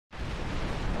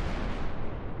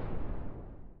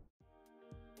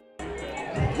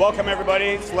Welcome everybody,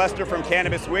 it's Lester from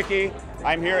Cannabis Wiki.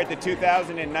 I'm here at the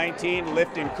 2019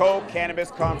 Lift & Co. Cannabis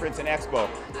Conference and Expo.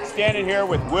 Standing here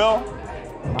with Will.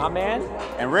 My man.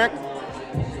 And Rick.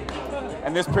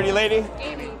 And this pretty lady?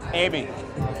 Amy.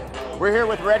 We're here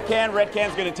with Redecan.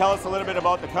 Redecan's going to tell us a little bit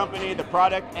about the company, the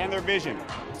product, and their vision.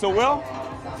 So Will?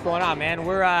 What's going on, man?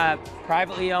 We're a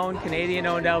privately owned,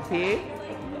 Canadian-owned LP.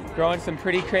 Growing some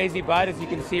pretty crazy bud, as you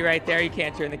can see right there. You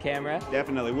can't turn the camera.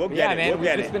 Definitely, we'll get yeah, it. Man, we'll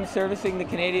get we've just been servicing the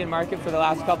Canadian market for the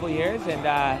last couple of years, and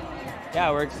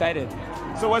yeah, we're excited.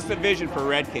 So what's the vision for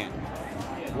Redecan?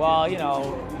 Well, you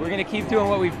know, we're gonna keep doing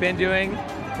what we've been doing.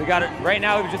 We got it right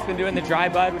now. We've just been doing the dry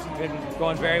bud, which has been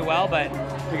going very well, but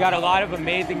we got a lot of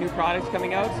amazing new products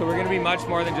coming out. So we're gonna be much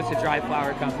more than just a dry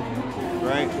flower company.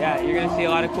 Right. Yeah, you're gonna see a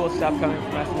lot of cool stuff coming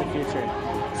from us in the future.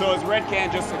 So is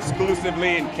Redecan just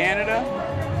exclusively in Canada?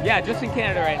 Yeah, just in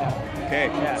Canada right now. Okay,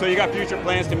 yeah. So you got future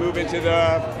plans to move into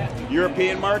the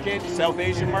European market, South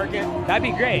Asian market? That'd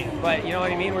be great, but you know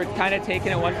what I mean? We're kind of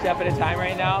taking it one step at a time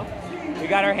right now. We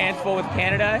got our hands full with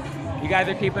Canada. You guys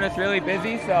are keeping us really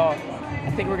busy, so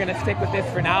I think we're gonna stick with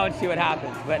this for now and see what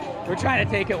happens. But we're trying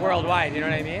to take it worldwide, you know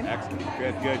what I mean? Excellent,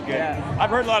 good, good, good. Yeah.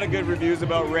 I've heard a lot of good reviews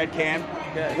about Redecan.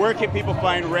 Good. Where can people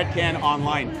find Redecan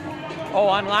online? Oh,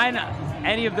 online?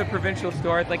 Any of the provincial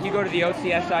stores, like you go to the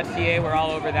OCS.ca, we're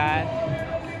all over that.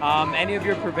 Any of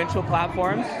your provincial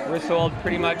platforms, we're sold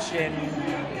pretty much in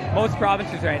most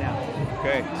provinces right now.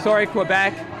 Okay. Sorry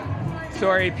Quebec,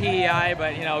 sorry PEI,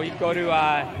 but you know, you go to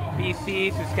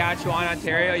BC, Saskatchewan,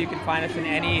 Ontario, you can find us in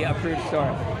any approved store.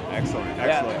 Excellent,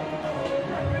 excellent.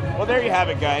 Yeah. Well, there you have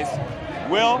it, guys.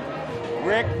 Will,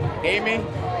 Rick, Amy,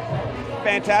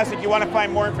 fantastic. You want to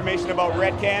find more information about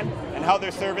Redecan and how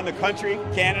they're serving the country,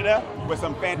 Canada, with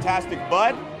some fantastic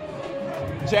bud?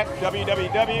 Check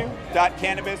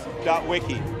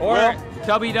www.cannabis.wiki. Or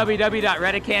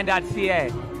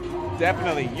www.redecan.ca.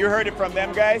 Definitely. You heard it from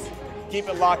them, guys. Keep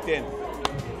it locked in.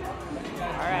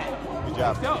 All right. Good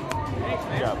job. Let's go. Thanks,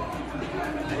 man. Good job.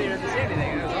 I didn't even say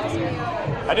anything. That was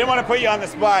awesome. I didn't want to put you on the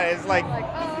spot. It's like